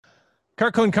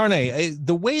Car con Carne.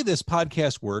 The way this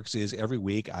podcast works is every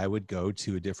week I would go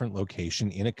to a different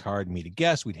location in a car and meet a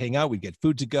guest. We'd hang out. We'd get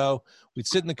food to go. We'd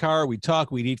sit in the car. We'd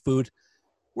talk. We'd eat food.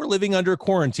 We're living under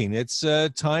quarantine. It's a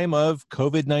time of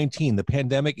COVID-19. The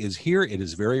pandemic is here. It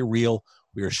is very real.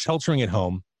 We are sheltering at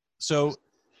home. So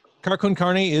Car con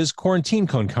Carne is Quarantine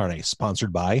Con Carne,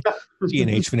 sponsored by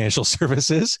G&H Financial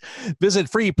Services. Visit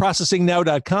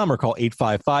freeprocessingnow.com or call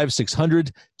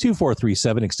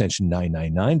 855-600-2437, extension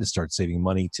 999 to start saving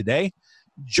money today.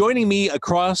 Joining me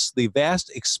across the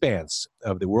vast expanse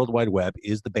of the World Wide Web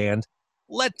is the band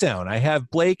Letdown. I have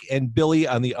Blake and Billy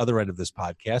on the other end of this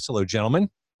podcast. Hello, gentlemen.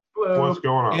 Hello. What's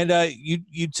going on? And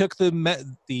you took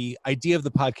the idea of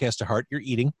the podcast to heart. You're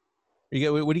eating.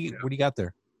 What do you got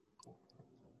there?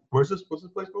 What's this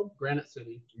place called? Granite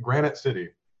City. Granite City.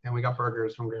 And we got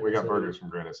burgers from Granite City. We got burgers from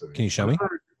Granite City. Can you show me?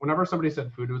 Whenever somebody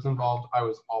said food was involved, I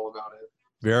was all about it.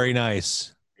 Very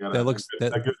nice. That looks a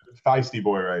good feisty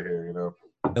boy right here, you know.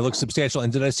 That looks substantial.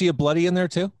 And did I see a bloody in there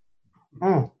too?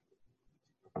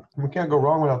 We can't go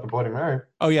wrong without the Bloody Mary.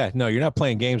 Oh yeah, no, you're not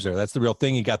playing games there. That's the real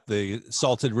thing. You got the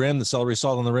salted rim, the celery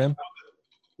salt on the rim.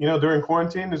 You know, during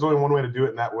quarantine, there's only one way to do it,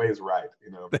 and that way is right.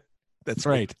 You know. That's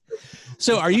right.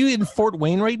 So are you in Fort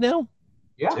Wayne right now?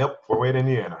 Yeah. Yep, Fort Wayne,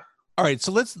 Indiana. All right,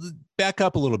 so let's back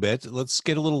up a little bit. Let's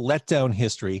get a little Letdown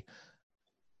history.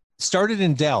 Started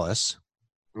in Dallas.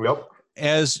 Yep.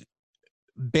 As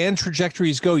band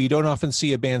trajectories go, you don't often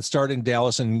see a band start in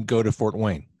Dallas and go to Fort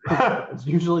Wayne. It's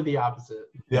usually the opposite.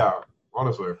 Yeah,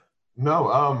 honestly. No,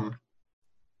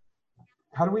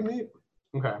 how do we meet?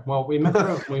 Okay, well, we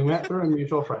met through a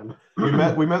mutual friend. We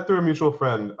met through a mutual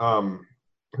friend,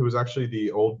 who was actually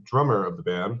the old drummer of the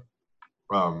band.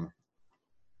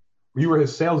 You were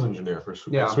his sales engineer for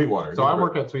Sweetwater. So I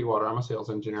work at Sweetwater. I'm a sales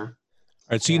engineer. All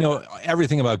right, so you know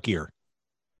everything about gear.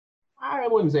 I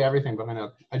wouldn't say everything, but I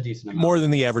know a decent amount. More than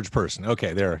the average person.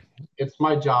 Okay, there. It's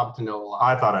my job to know a lot.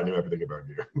 I thought I knew everything about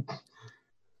gear.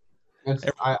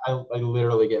 I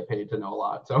literally get paid to know a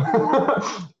lot, so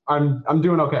I'm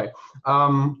doing okay.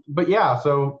 But yeah,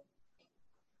 so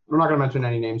we're not gonna mention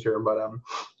any names here, but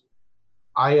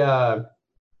I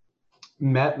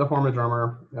met the former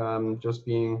drummer just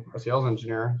being a sales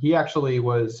engineer. He actually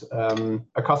was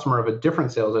a customer of a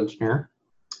different sales engineer,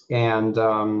 and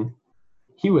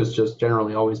he was just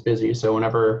generally always busy. So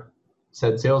whenever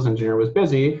said sales engineer was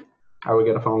busy, I would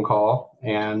get a phone call,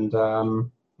 and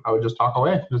I would just talk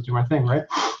away, just do my thing, right?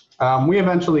 We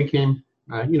eventually became,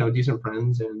 decent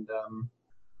friends, and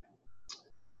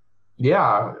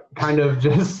yeah, kind of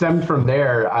just stemmed from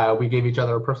there. We gave each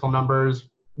other personal numbers.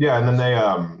 Yeah, and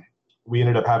then we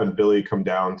ended up having Billy come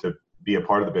down to be a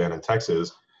part of the band in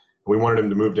Texas. We wanted him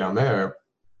to move down there,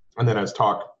 and then as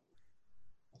talk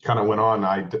kind of went on,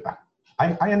 I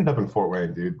ended up in Fort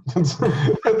Wayne, dude.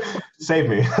 Save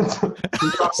me.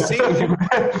 Save me.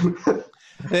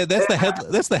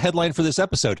 That's the headline for this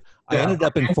episode. I ended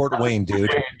up in Fort Wayne, dude.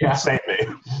 Yeah, save me.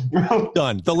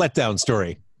 Done. The Letdown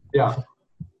story. Yeah.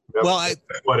 Well, it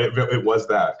was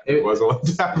that. It was a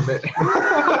letdown.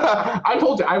 I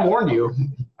told you. I warned you.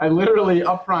 I literally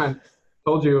up front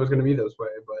told you it was going to be this way,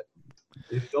 but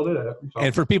you still did it. So.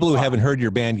 And for people who haven't heard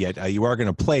your band yet, you are going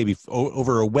to play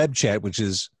over a web chat, which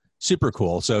is super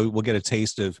cool. So we'll get a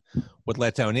taste of what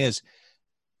Letdown is.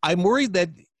 I'm worried that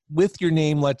with your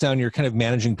name Letdown, you're kind of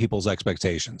managing people's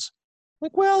expectations.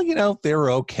 Like, well,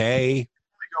 they're okay.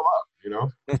 They go up,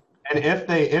 and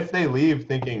if they leave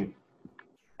thinking,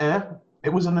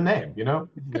 it was in the name, Yeah.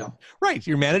 Right.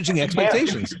 You're managing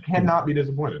expectations. You cannot be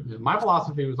disappointed. My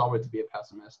philosophy was always to be a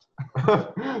pessimist.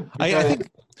 I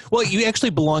think, well, you actually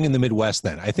belong in the Midwest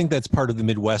then. I think that's part of the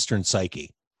Midwestern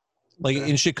psyche. Like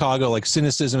in Chicago, like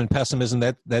cynicism and pessimism,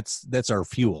 that's our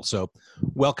fuel. So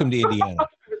welcome to Indiana.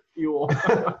 Fuel.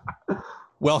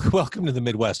 Well, welcome to the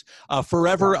Midwest.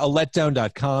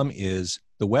 Foreverletdown.com is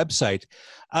the website.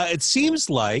 It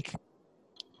seems like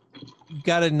you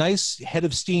got a nice head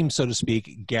of steam, so to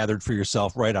speak, gathered for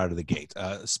yourself right out of the gate.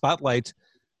 Spotlight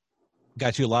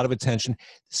got you a lot of attention.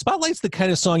 Spotlight's the kind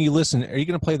of song you listen. Are you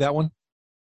going to play that one?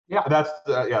 Yeah, that's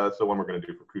the one we're going to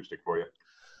do for acoustic for you.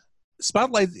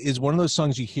 Spotlight is one of those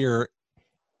songs you hear.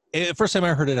 The first time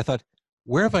I heard it, I thought,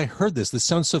 where have I heard this? This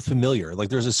sounds so familiar. Like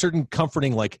there's a certain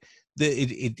comforting, like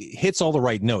it hits all the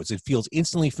right notes. It feels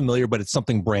instantly familiar, but it's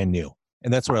something brand new.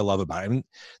 And that's what I love about it. I mean,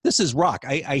 this is rock.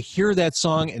 I hear that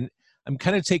song and I'm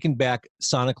kind of taken back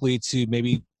sonically to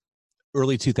maybe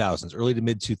early 2000s, early to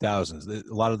mid 2000s.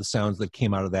 A lot of the sounds that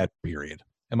came out of that period.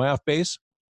 Am I off base?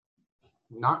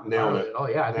 Not nailed it. Oh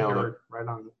yeah, I think you're right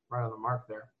on the mark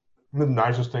there. The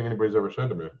nicest thing anybody's ever said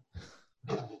to me.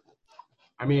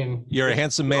 I mean, You're a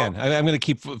handsome man. I'm going to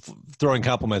keep throwing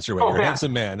compliments your way. You're a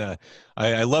handsome man.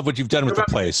 I love what you've done with the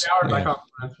place. Your head's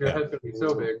going to be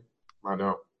so big. I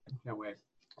know. Can't wait.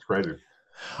 It's crazy.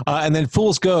 And then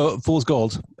Fool's Gold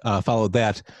followed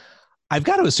that. I've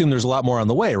got to assume there's a lot more on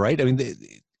the way, right? I mean,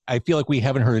 I feel like we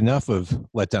haven't heard enough of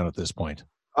Letdown at this point.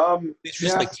 It's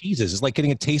just like teases. It's like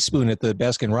getting a taste-spoon at the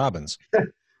Baskin Robbins.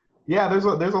 Yeah, there's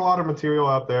a lot of material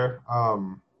out there.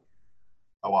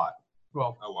 A lot.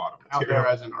 Well, A lot of material. out there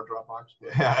as in our Dropbox.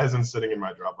 Yeah, as in sitting in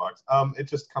my Dropbox. It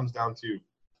just comes down to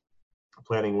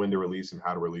planning when to release and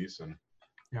how to release and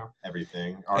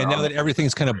everything. And now that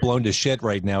everything's kind of blown to shit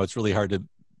right now, it's really hard to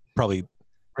probably.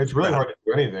 It's really hard to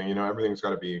do anything. You know, everything's got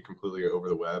to be completely over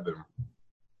the web. And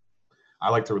I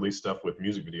like to release stuff with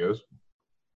music videos.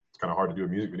 It's kind of hard to do a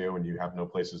music video when you have no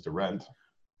places to rent.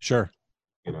 Sure.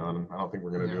 You know, and I don't think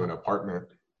we're going to do an apartment.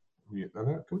 Can we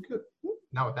get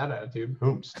Not with that attitude.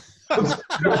 Oops.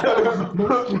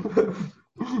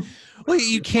 Well,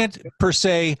 you can't per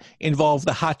se involve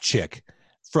the hot chick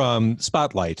from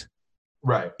Spotlight,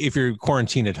 right? If you're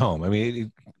quarantined at home. I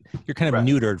mean, you're kind of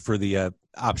neutered for the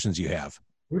options you have.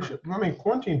 We should. I mean,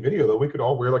 quarantine video though. We could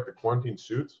all wear like the quarantine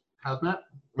suits. Hazmat.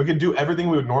 We could do everything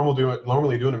we would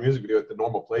normally do in a music video at the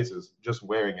normal places, just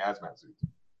wearing hazmat suits.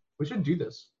 We should do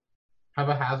this. Have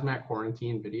a hazmat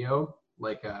quarantine video.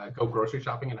 Like go grocery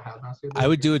shopping in a hazmat suit? I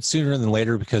would do it sooner than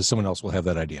later because someone else will have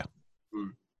that idea.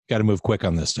 Got to move quick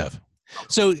on this stuff.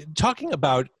 So talking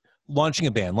about launching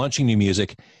a band, launching new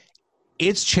music,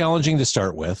 it's challenging to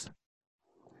start with.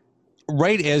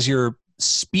 Right as you're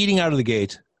speeding out of the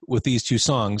gate with these two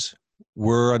songs,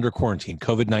 we're under quarantine.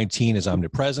 COVID-19 is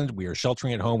omnipresent. We are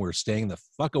sheltering at home. We're staying the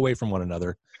fuck away from one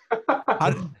another.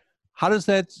 How does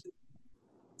that,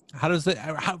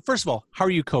 first of all, how are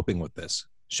you coping with this?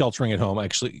 Sheltering at home.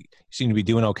 Actually, you seem to be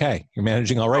doing okay. You're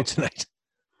managing all right tonight.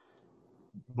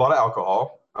 A lot of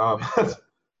alcohol,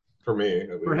 for me. At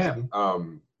least. For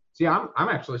him. See, I'm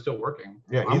actually still working.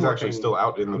 Yeah, he's actually still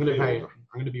out in the field. I'm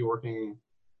going to be working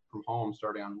from home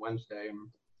starting on Wednesday.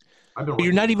 But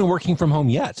you're not even working from home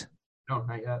yet. No,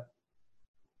 not yet.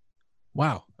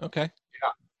 Wow. Okay. Yeah.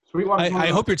 Sweetwater. I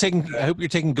hope you're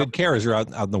taking good care as you're out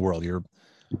in the world. You're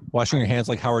washing your hands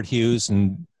like Howard Hughes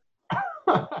and.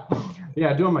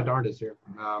 Yeah, doing my darndest here.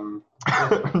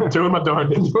 Doing my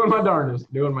darndest.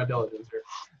 Doing my diligence here.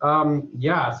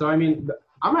 Yeah, so I mean,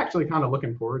 I'm actually kind of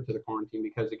looking forward to the quarantine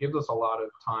because it gives us a lot of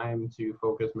time to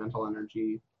focus mental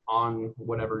energy on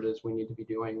whatever it is we need to be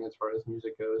doing as far as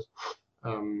music goes.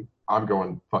 I'm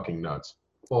going fucking nuts.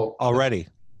 Well, already.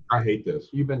 I hate this.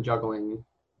 You've been juggling.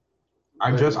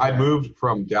 I moved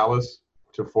from Dallas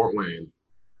to Fort Wayne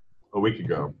a week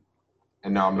ago,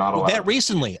 and now I'm not allowed. That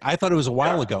recently? I thought it was a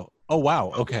while ago. Oh,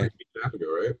 wow. Okay. Ago,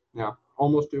 right? Yeah,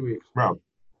 almost 2 weeks. Bro.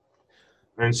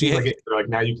 And so they're like,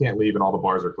 now you can't leave and all the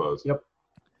bars are closed. Yep.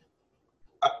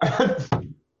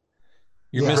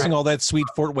 You're missing all that sweet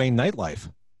Fort Wayne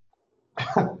nightlife.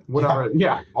 Whatever.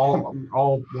 Yeah. All one.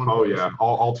 Oh, yeah.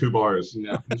 All two bars.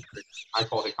 Yeah. High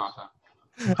quality content.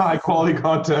 High quality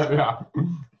content. Yeah.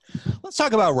 Let's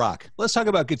talk about rock. Let's talk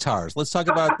about guitars. Let's talk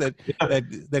about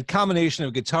that combination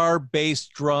of guitar, bass,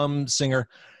 drum, singer.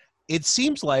 It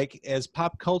seems like as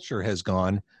pop culture has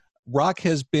gone, rock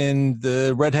has been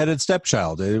the redheaded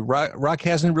stepchild. Rock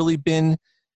hasn't really been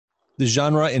the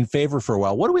genre in favor for a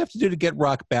while. What do we have to do to get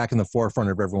rock back in the forefront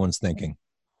of everyone's thinking?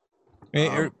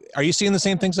 Are you seeing the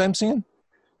same things I'm seeing?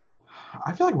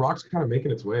 I feel like rock's kind of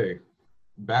making its way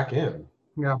back in.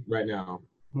 Yeah. Right now.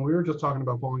 We were just talking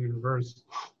about Falling in Reverse,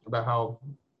 about how,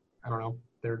 I don't know,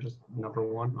 they're just number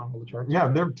one on all the charts. Yeah,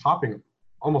 they're topping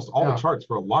almost all the charts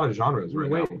for a lot of genres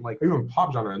right now. Like even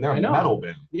pop genre, and they're a metal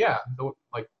band. Yeah, and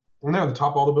they're at the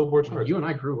top of all the Billboard charts. You and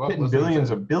I grew up hitting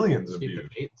billions of billions of views.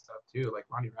 And stuff too. Like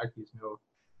Ronnie Radke's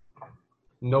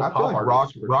no. I pop feel like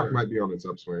rock sure. might be on its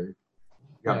upswing. You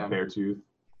got Beartooth,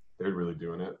 they're really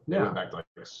doing it. They went back to like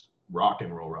rock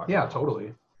and roll rock. Yeah,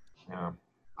 totally. Yeah.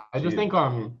 I just think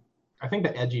I think the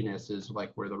edginess is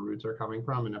like where the roots are coming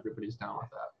from, and everybody's down with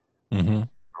that. Mm-hmm.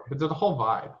 But there's a whole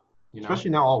vibe, you know.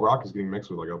 Especially now, all rock is getting mixed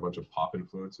with like a bunch of pop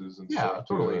influences and stuff. Yeah,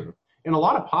 totally. And a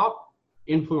lot of pop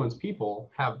influenced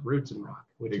people have roots in rock,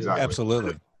 which is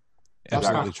absolutely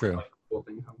true. Like, the cool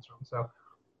thing comes from. So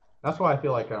that's why I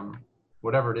feel like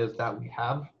whatever it is that we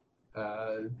have,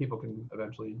 people can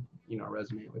eventually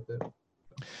resonate with it.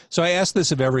 So I asked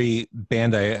this of every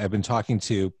band I've been talking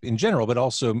to in general, but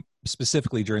also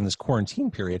specifically during this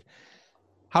quarantine period.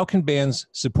 How can bands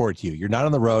support you? You're not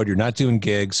on the road. You're not doing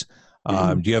gigs.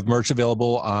 Do you have merch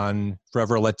available on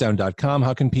foreverletdown.com?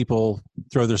 How can people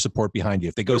throw their support behind you?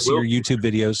 If they go see your YouTube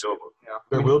videos.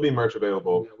 There will be merch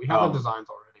available. Yeah, we have the designs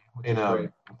already. In a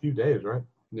few days, right?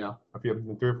 Yeah.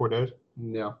 in 3 or 4 days.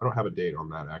 Yeah. I don't have a date on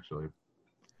that actually.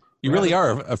 You really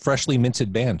are a freshly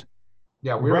minted band.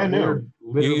 Yeah. Brand new.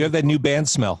 You have that new band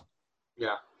smell.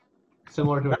 Yeah.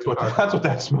 Similar to That's what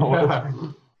that smell was. Yeah.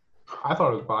 I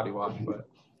thought it was body wash, but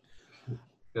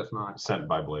guess not. Sent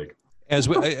by Blake.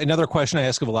 Another question I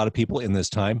ask of a lot of people in this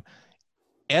time,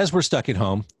 as we're stuck at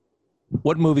home,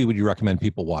 what movie would you recommend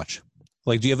people watch?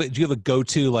 Like, do you have a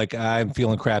go-to, like, I'm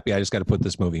feeling crappy, I just got to put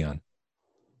this movie on?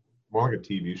 More like a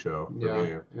TV show.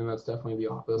 Yeah, and that's definitely The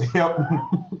Office. Yep.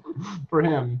 For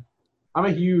him, I'm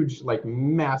a huge, like,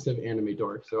 massive anime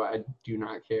dork, so I do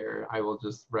not care. I will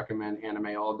just recommend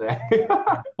anime all day.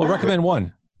 Well, recommend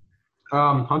one.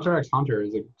 Hunter x Hunter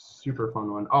is a super fun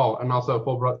one. Oh, and also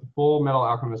Full Metal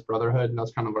Alchemist Brotherhood, and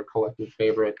that's kind of a collective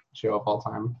favorite show of all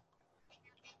time.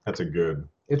 That's a good.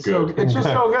 It's good. it's just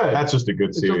so good. That's just a good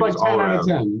It's series. just like 10 all out of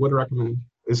around. 10. Would recommend.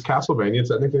 Is Castlevania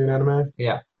technically an anime?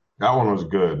 Yeah. That one was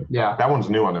good. Yeah. That one's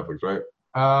new on Netflix, right?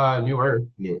 Newer.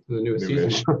 New. The newest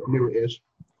New-ish. season. Newer-ish.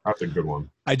 That's a good one.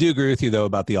 I do agree with you, though,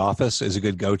 about The Office is a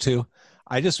good go-to.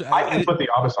 I can put The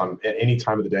Office on at any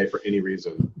time of the day for any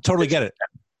reason. Totally get it.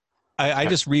 I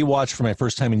just rewatched for my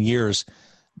first time in years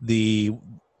the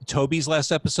Toby's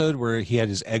last episode where he had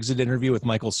his exit interview with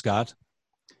Michael Scott.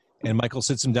 And Michael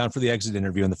sits him down for the exit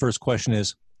interview. And the first question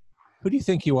is, who do you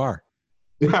think you are?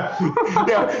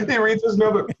 Yeah, he reads his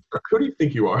number. Who do you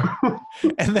think you are?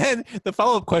 And then the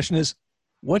follow-up question is,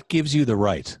 what gives you the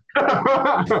right?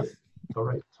 All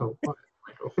right. So,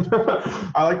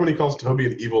 Michael. I like when he calls Toby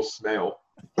an evil snail.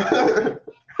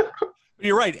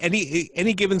 You're right.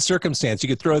 Any given circumstance, you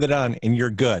could throw that on and you're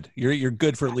good. You're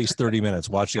good for at least 30 minutes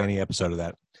watching any episode of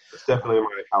that. It's definitely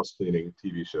my house cleaning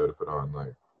TV show to put on.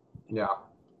 Like, Yeah.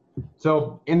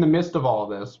 So in the midst of all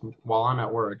of this, while I'm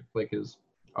at work, Blake is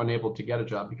unable to get a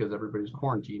job because everybody's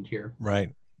quarantined here.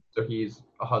 Right. So he's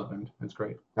a husband. It's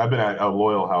great. I've been a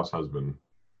loyal house husband.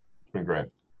 It's been great.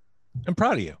 I'm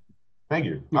proud of you. Thank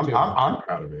you. Me I'm too.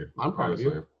 proud of you. I'm proud of you.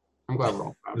 honestly. I'm glad we're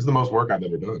all proud. This is the most work I've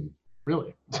ever done.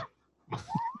 Really? All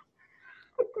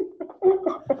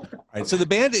right. So the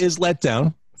band is Let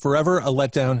Down.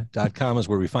 ForeverALetdown.com is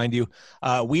where we find you.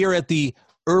 We are at the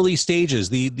early stages,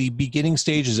 the beginning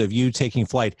stages of you taking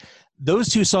flight. Those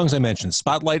two songs I mentioned,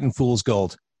 Spotlight and Fool's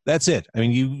Gold, that's it. I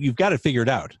mean, you've got it figured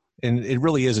out. And it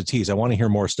really is a tease. I want to hear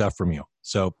more stuff from you.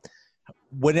 So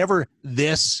whenever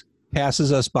this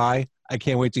passes us by, I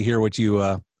can't wait to hear what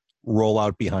you roll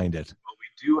out behind it. Well,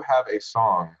 we do have a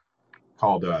song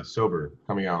called Sober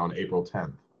coming out on April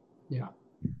 10th. Yeah.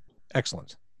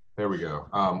 Excellent. There we go.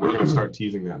 We're going to start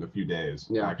teasing that in a few days.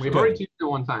 Yeah. actually. We've already teased it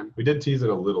one time. We did tease it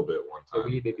a little bit one A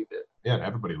time. wee baby bit. Yeah, and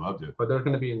everybody loved it. But there's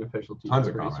going to be an official teaser. Tons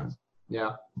of pretty comments. soon.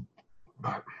 Yeah.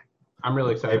 I'm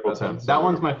really excited April about that. 10th. That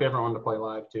one's my favorite one to play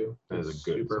live, too. That is It's a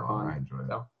good super song. I fun. enjoy it.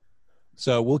 So,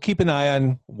 So we'll keep an eye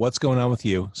on what's going on with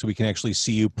you so we can actually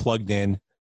see you plugged in,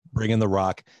 bring in the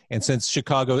rock. And since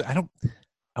Chicago,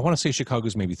 I want to say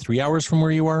Chicago's maybe 3 hours from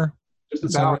where you are. just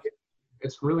It's about.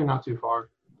 It's really not too far.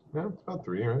 Yeah, it's about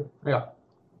 3, right? Yeah.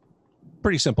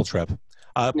 Pretty simple trip.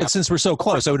 Yeah. But since we're so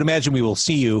close, I would imagine we will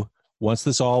see you once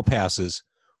this all passes.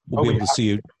 We'll Oh, be we able to see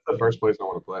you. It's the first place I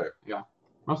want to play.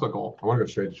 That's the goal. I want to go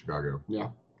straight to Chicago. Yeah.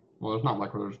 Well, there's not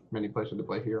like there's many places to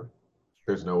play here.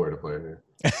 There's nowhere to play here.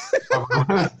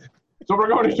 So we're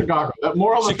going to Chicago. That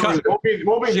moral of the story,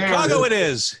 we'll be there. Chicago it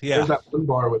is. Yeah. There's that one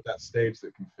bar with that stage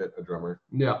that can fit a drummer.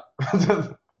 Yeah.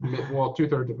 Well,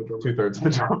 2/3 of a drum. 2/3 of the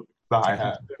drum. The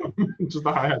hi-hat. Just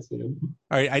the hi-hat stand.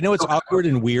 All right. I know it's awkward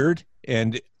and weird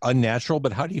and unnatural,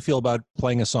 but how do you feel about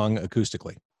playing a song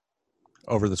acoustically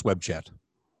over this web chat?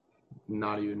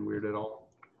 Not even weird at all.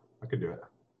 I could do it.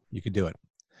 You could do it.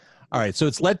 All right. So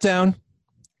it's Let Down,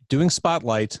 doing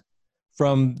Spotlight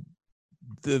from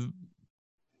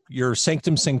your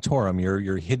Sanctum Sanctorum,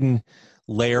 your hidden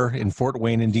lair in Fort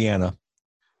Wayne, Indiana.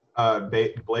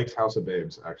 Blake's House of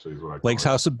Babes, actually, is what I call Blake's it.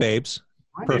 House of Babes.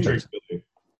 My Perfect. name, Billy.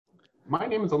 my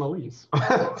name is on the lease.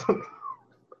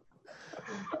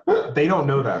 They don't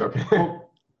know that, okay? Well,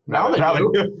 now they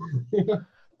do.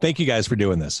 Thank you guys for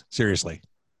doing this. Seriously.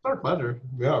 It's our pleasure.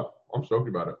 Yeah, I'm stoked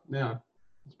about it. Yeah.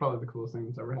 It's probably the coolest thing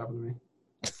that's ever happened to me.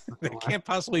 It can't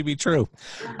possibly be true.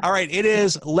 All right. It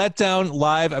is Let Down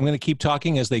live. I'm going to keep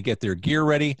talking as they get their gear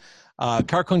ready.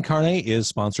 Car Con Carne is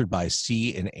sponsored by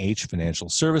C&H Financial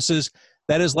Services.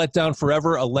 That is Let Down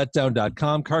Forever,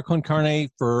 aletdown.com. Car Con Carne,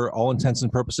 for all intents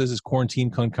and purposes, is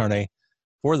Quarantine Con Carne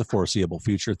for the foreseeable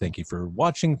future. Thank you for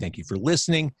watching. Thank you for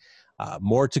listening.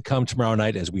 More to come tomorrow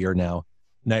night as we are now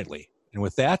nightly. And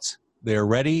with that, they're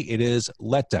ready. It is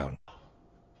Let Down.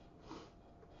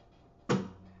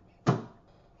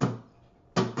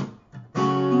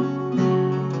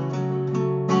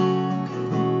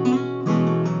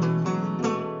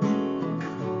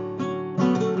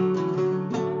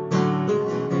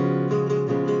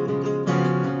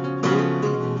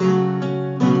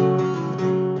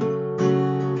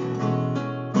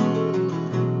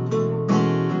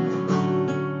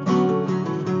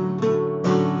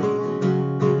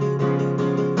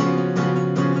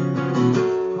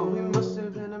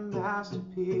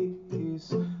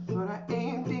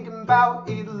 about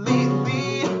it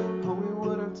lately. Oh, it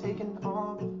would have taken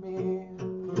all of me,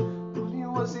 but it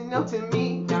wasn't up to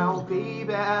me now,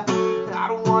 baby. I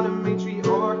don't want to make sure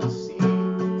you're deceived.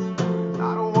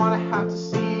 I don't want to have to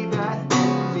see that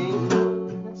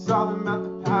ending. It's all about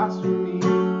the past for me.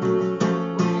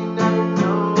 But you never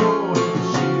know.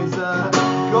 She's a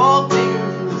gold digger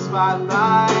in the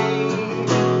spotlight.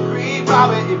 Great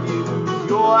robber if you lose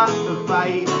your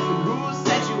fight. But who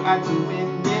said you had to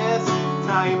win this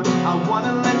time? I want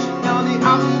to let you know that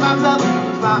I'm about to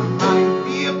lose my mind.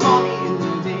 Be upon me in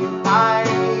the daylight.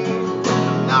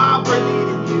 I'm not worth it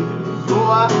if you lose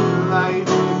your life.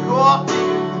 The gold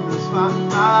digger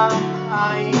spotlight.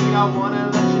 I wanna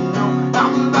let you know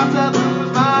I'm about to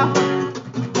lose my.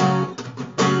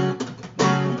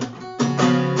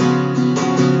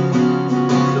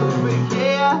 So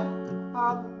forget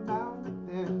all about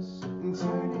this and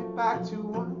turn it back to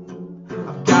one.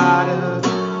 I've got a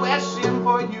question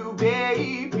for you,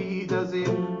 baby. Does it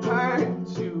hurt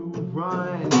to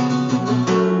run?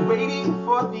 Waiting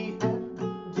for the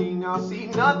ending. I'll see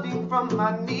nothing from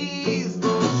my knees.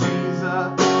 She's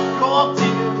a gold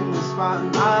digger in the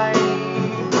spotlight.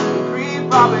 Green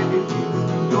robber if you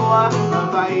lose your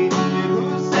fight. And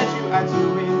who said you had to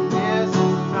win this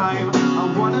time? I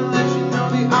wanna let you know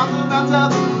that I'm about to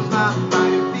lose my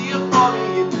mind. Be for me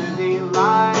in the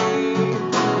daylight.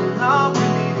 I'm not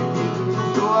with it if you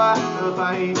lose your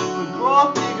fight. The gold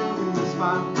digger in the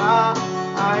spotlight.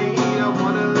 I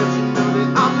wanna let you know that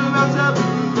I'm about to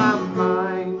lose my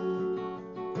mind.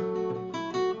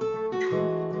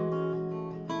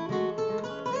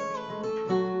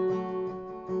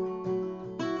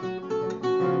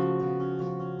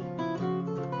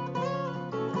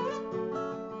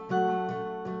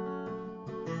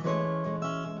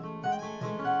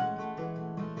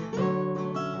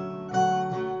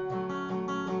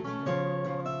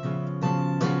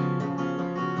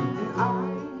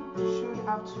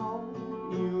 I've told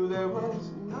you there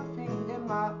was nothing in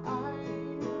my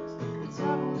eyes. The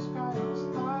devil skies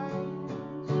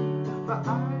lies, but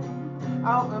I'm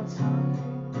out of time.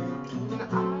 And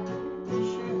I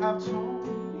should have told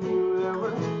you there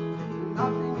was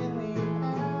nothing in the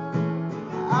air.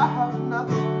 I have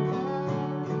nothing there,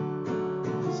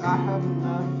 'cause I have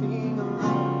nothing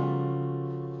left.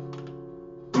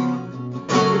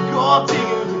 The gold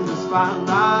digger in the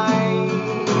spotlight.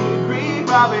 Great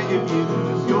robber if you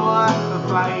lose your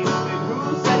fight. And who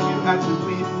said you had to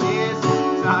win this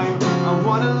time? I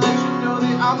wanna let you know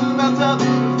that I'm about to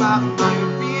lose my mind.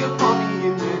 Be upon me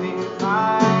in the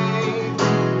daylight.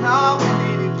 Not with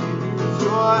it if you lose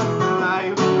your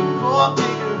life. The gold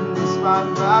digger in the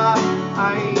spotlight.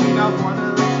 I wanna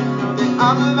let you know that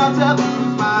I'm about to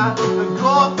lose my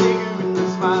gold digger in the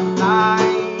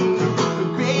spotlight. The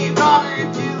great robber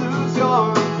if you lose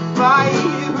your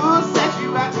fight. Who said you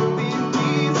had to win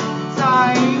this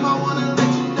time? I wanna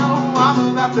let you know I'm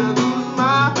about to lose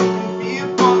my fear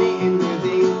for me in the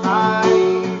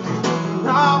daylight.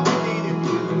 Not with it if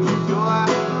you lose your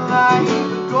life.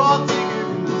 The gold digger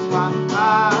in the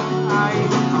spotlight.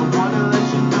 I wanna let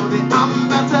you know that I'm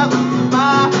about to lose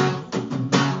my.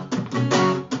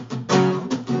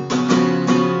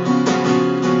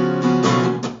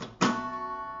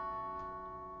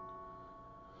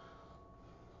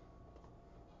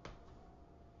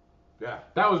 Yeah,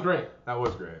 that was great. That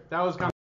was great. That was kind of